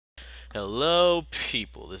Hello,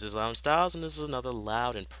 people. This is Loud Styles, and this is another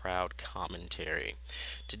loud and proud commentary.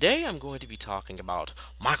 Today, I'm going to be talking about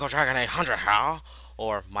Michael Dragon 800, how?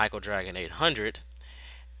 Or Michael Dragon 800.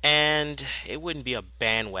 And it wouldn't be a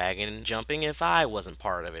bandwagon jumping if I wasn't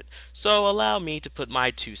part of it. So, allow me to put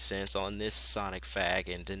my 2 cents on this Sonic fag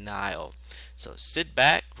in denial. So, sit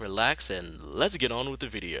back, relax, and let's get on with the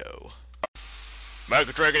video.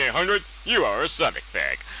 Michael Dragon 800, you are a Sonic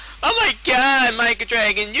fag. Oh my god, Michael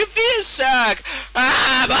Dragon, you feel suck!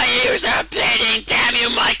 Ah, my ears are bleeding! Damn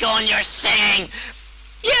you, Michael, and your singing!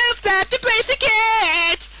 You flapped the place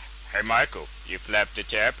again! Hey Michael, you flapped the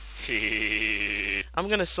tap? I'm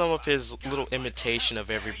gonna sum up his little imitation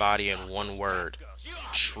of everybody in one word: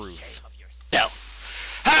 truth. Self.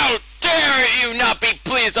 How dare you not be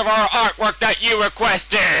pleased of our artwork that you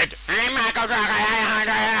requested! I'm Michael Dragon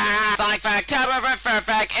 800! Sonic Fact, Tabber,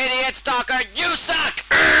 Fact, Idiot, Stalker, you suck!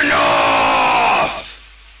 Enough!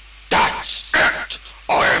 That's it!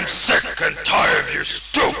 I am sick and tired of you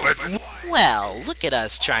stupid. Well, look at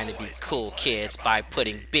us trying to be cool kids by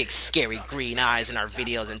putting big scary green eyes in our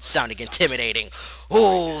videos and sounding intimidating.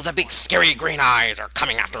 Oh, the big scary green eyes are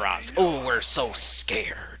coming after us. Oh, we're so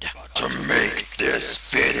scared. To make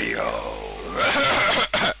this video.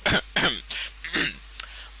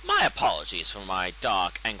 My apologies for my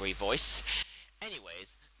dark, angry voice.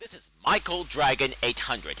 Anyways, this is Michael Dragon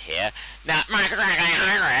 800 here. Now, Michael Dragon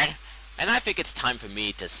 800! And I think it's time for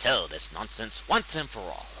me to settle this nonsense once and for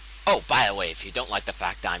all. Oh, by the way, if you don't like the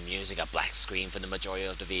fact that I'm using a black screen for the majority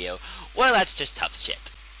of the video, well, that's just tough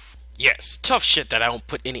shit. Yes, tough shit that I don't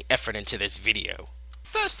put any effort into this video.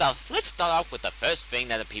 First off, let's start off with the first thing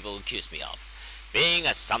that the people accuse me of. Being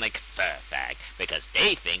a Sonic fur fag, because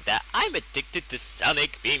they think that I'm addicted to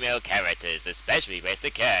Sonic female characters, especially Race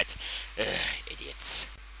the Cat. Ugh, idiots.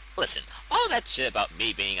 Listen, all that shit about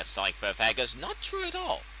me being a Sonic fur fag is not true at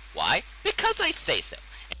all. Why? Because I say so.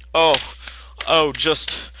 Oh,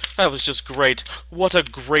 that was just great. What a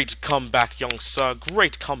great comeback, young sir.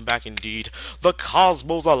 Great comeback indeed. The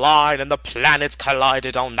cosmos aligned and the planets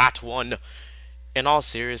collided on that one. In all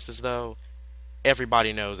seriousness, though,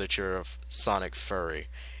 everybody knows that you're a Sonic furry.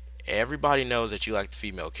 Everybody knows that you like the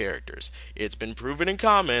female characters. It's been proven in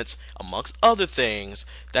comments, amongst other things,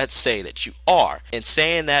 that say that you are. And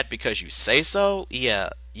saying that because you say so, yeah,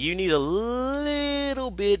 you need a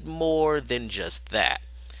little bit more than just that.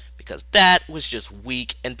 Because that was just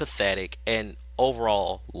weak and pathetic and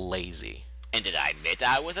overall lazy. And did I admit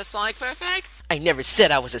I was a Sonic fur fag? I never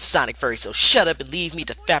said I was a Sonic furry, so shut up and leave me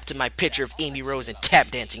to fap to my picture of Amy Rose in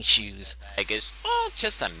tap dancing shoes. I guess all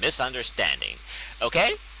just a misunderstanding.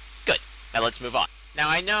 Okay? Good. Now let's move on. Now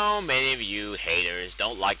I know many of you haters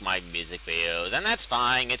don't like my music videos, and that's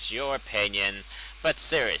fine, it's your opinion. But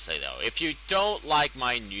seriously though, if you don't like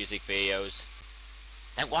my music videos,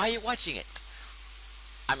 then why are you watching it?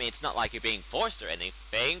 I mean, it's not like you're being forced or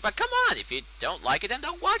anything, but come on, if you don't like it, then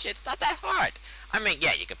don't watch it. It's not that hard. I mean,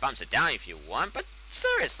 yeah, you can thumbs it down if you want, but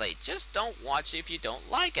seriously, just don't watch it if you don't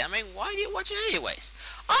like it. I mean, why do you watch it anyways?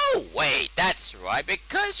 Oh, wait, that's right,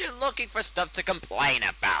 because you're looking for stuff to complain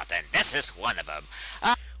about, and this is one of them.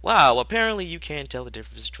 Wow, apparently you can't tell the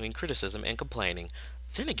difference between criticism and complaining.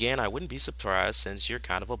 Then again, I wouldn't be surprised since you're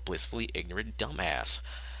kind of a blissfully ignorant dumbass.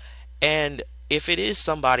 And if it is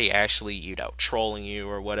somebody actually, trolling you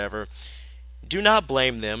or whatever, do not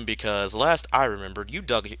blame them because last I remembered, you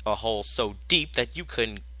dug a hole so deep that you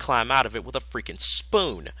couldn't climb out of it with a freaking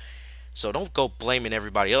spoon. So don't go blaming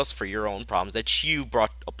everybody else for your own problems that you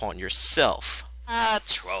brought upon yourself.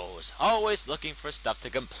 Trolls, always looking for stuff to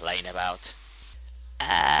complain about.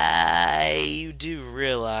 You do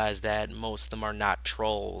realize that most of them are not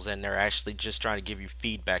trolls and they're actually just trying to give you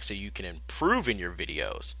feedback so you can improve in your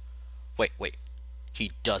videos. Wait.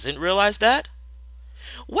 He doesn't realize that?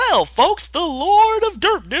 Well, folks, the Lord of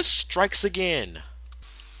Darkness strikes again.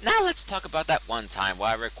 Now let's talk about that one time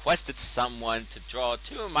where I requested someone to draw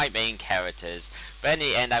two of my main characters, but in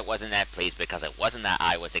the end I wasn't that pleased because it wasn't that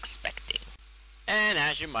I was expecting. And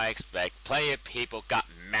as you might expect, plenty of people got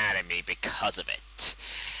mad at me because of it.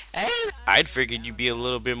 And I'd figured you'd be a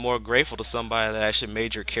little bit more grateful to somebody that actually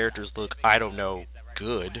made your characters look, I don't know,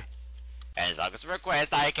 good. as long as a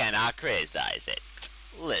request, I cannot criticize it.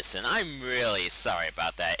 Listen, I'm really sorry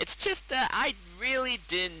about that. It's just that I really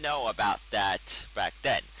didn't know about that back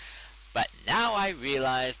then. But now I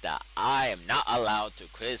realize that I am not allowed to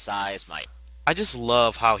criticize my... I just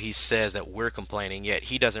love how he says that we're complaining, yet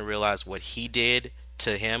he doesn't realize what he did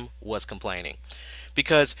to him was complaining.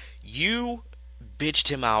 Because you bitched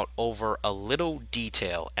him out over a little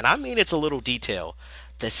detail, and I mean it's a little detail,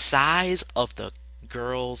 the size of the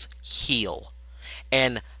girl's heel,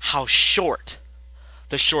 and how short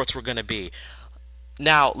the shorts were gonna be.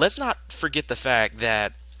 Now, let's not forget the fact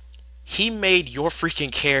that he made your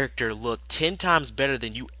freaking character look 10 times better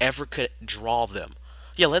than you ever could draw them.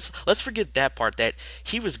 Yeah, let's forget that part, that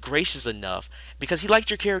he was gracious enough because he liked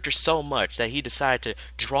your character so much that he decided to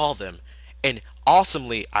draw them, and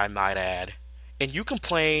awesomely, I might add. And you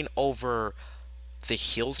complain over the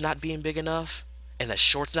heels not being big enough and the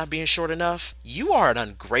shorts not being short enough. You are an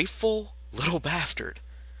ungrateful little bastard.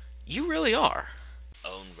 You really are.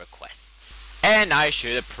 Own requests. And I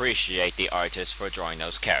should appreciate the artist for drawing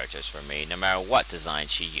those characters for me, no matter what design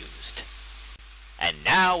she used. And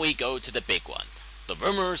now we go to the big one. The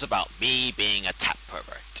rumors about me being a tap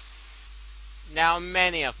pervert. Now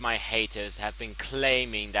many of my haters have been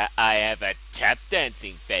claiming that I have a tap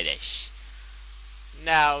dancing fetish.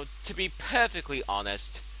 Now, to be perfectly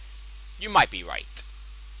honest, you might be right.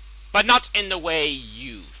 But not in the way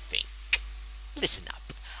you think. Listen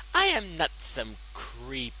up. I am not some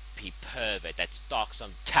creepy pervert that stalks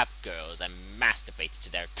some tap girls and masturbates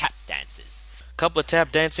to their tap dances. Couple of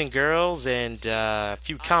tap dancing girls and a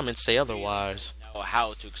few comments say otherwise. I don't know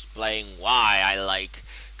how to explain why I like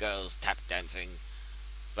girls tap dancing.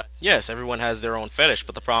 But Yes, everyone has their own fetish,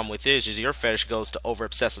 but the problem with it is your fetish goes to over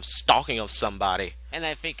obsessive stalking of somebody. and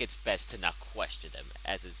I think it's best to not question them,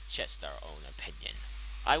 as it's just our own opinion.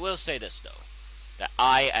 I will say this though, that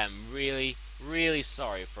I am really, really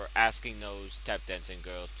sorry for asking those tap dancing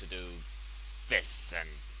girls to do this, and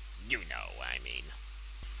you know what I mean.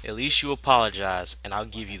 At least you apologize, and I'll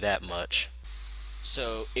give you that much.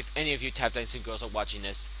 So, if any of you tap dancing girls are watching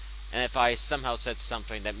this, and if I somehow said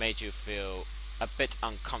something that made you feel a bit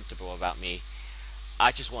uncomfortable about me,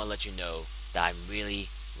 I just want to let you know that I'm really,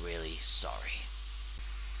 really sorry.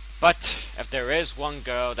 But if there is one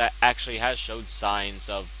girl that actually has showed signs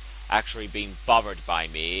of actually being bothered by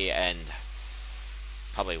me and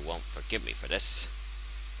probably won't forgive me for this,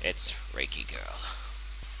 it's Reiki Girl.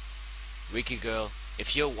 Reiki Girl,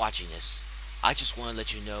 if you're watching this, I just want to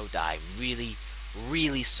let you know that I'm really,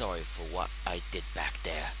 really sorry for what I did back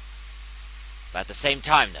there. But at the same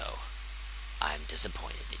time though, I'm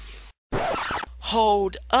disappointed in you.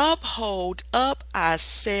 Hold up, I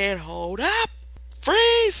said hold up.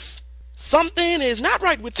 Freeze! Something is not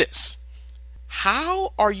right with this.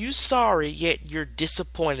 How are you sorry yet you're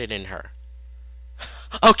disappointed in her?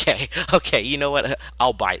 Okay, you know what?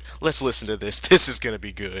 I'll bite. Let's listen to this. This is gonna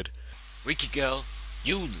be good. Reiki Girl,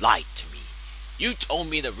 you lied to me. You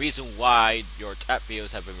told me the reason why your tap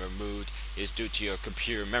videos have been removed is due to your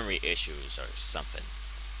computer memory issues or something.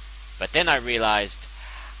 But then I realized,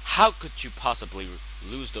 how could you possibly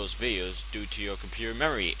lose those videos due to your computer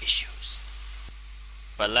memory issues?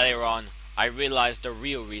 But later on, I realized the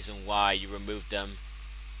real reason why you removed them.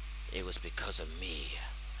 It was because of me.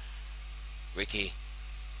 Ricky,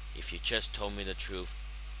 if you just told me the truth,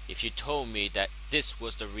 if you told me that this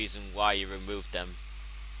was the reason why you removed them,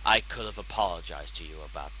 I could have apologized to you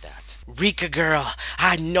about that. Rika girl,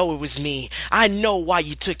 I know it was me. I know why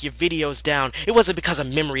you took your videos down. It wasn't because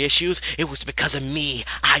of memory issues. It was because of me.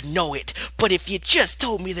 I know it. But if you just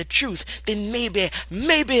told me the truth, then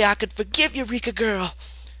maybe I could forgive you, Rika girl.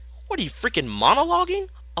 What are you freaking monologuing?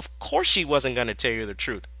 Of course she wasn't gonna tell you the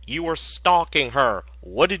truth. You were stalking her.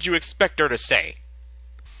 What did you expect her to say?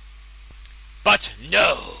 But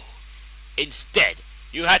no! Instead,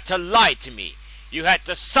 you had to lie to me. You had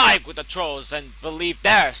to side with the trolls and believe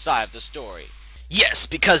their side of the story. Yes,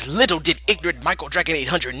 because little did ignorant Michael Dragon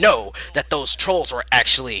 800 know that those trolls were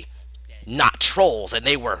actually not trolls and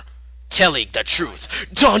they were telling the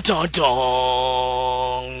truth. Dun dun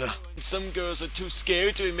dun! Some girls are too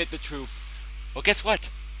scared to admit the truth. Well, guess what?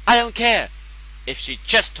 I don't care. If she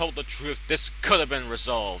just told the truth, this could have been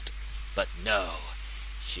resolved. But no,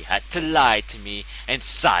 she had to lie to me and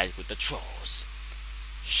side with the trolls.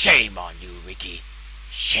 Shame on you, Ricky.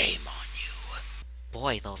 Shame on you.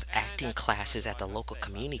 Boy, those acting classes at the local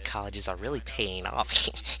community colleges are really paying off.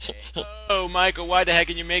 Oh, Michael, why the heck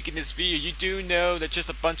are you making this video? You do know they're just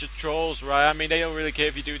a bunch of trolls, right? I mean, they don't really care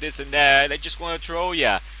if you do this and that. They just want to troll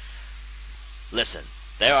ya. Listen,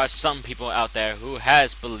 there are some people out there who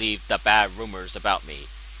has believed the bad rumors about me.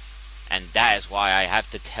 And that is why I have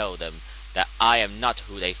to tell them that I am not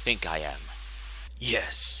who they think I am.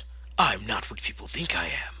 Yes, I'm not what people think I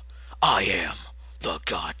am. I am the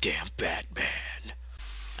goddamn Batman.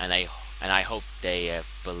 And I hope they have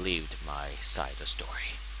believed my side of the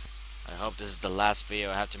story. I hope this is the last video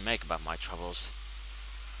I have to make about my troubles.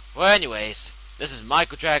 Well, anyways, this is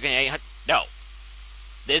Michael Dragon 800. No,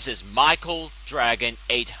 this is Michael Dragon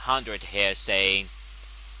 800 here saying,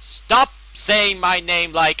 stop saying my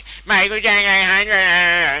name like Michael Dragon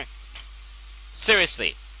 800.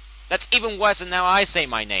 Seriously, That's even worse than how I say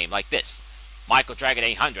my name, like this. Michael Dragon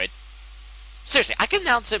 800. Seriously, I can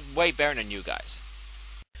announce it way better than you guys.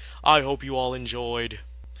 I hope you all enjoyed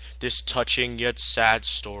this touching yet sad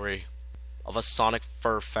story of a Sonic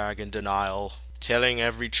furfag in denial, telling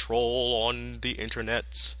every troll on the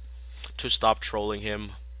internets to stop trolling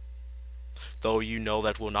him, though you know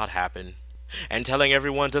that will not happen, and telling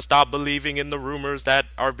everyone to stop believing in the rumors that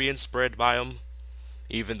are being spread by him,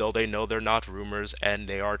 even though they know they're not rumors and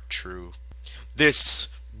they are true. This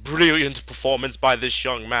brilliant performance by this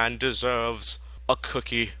young man deserves a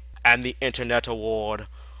cookie and the Internet Award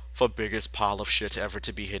for biggest pile of shit ever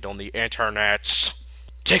to be hit on the internets.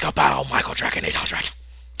 Take a bow, Michael Dragon 800.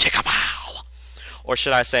 Take a bow. Or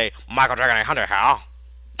should I say, Michael Dragon 800, how?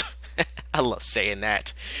 I love saying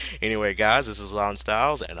that. Anyway, guys, this is Lon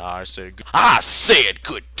Styles, and I say it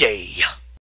good day.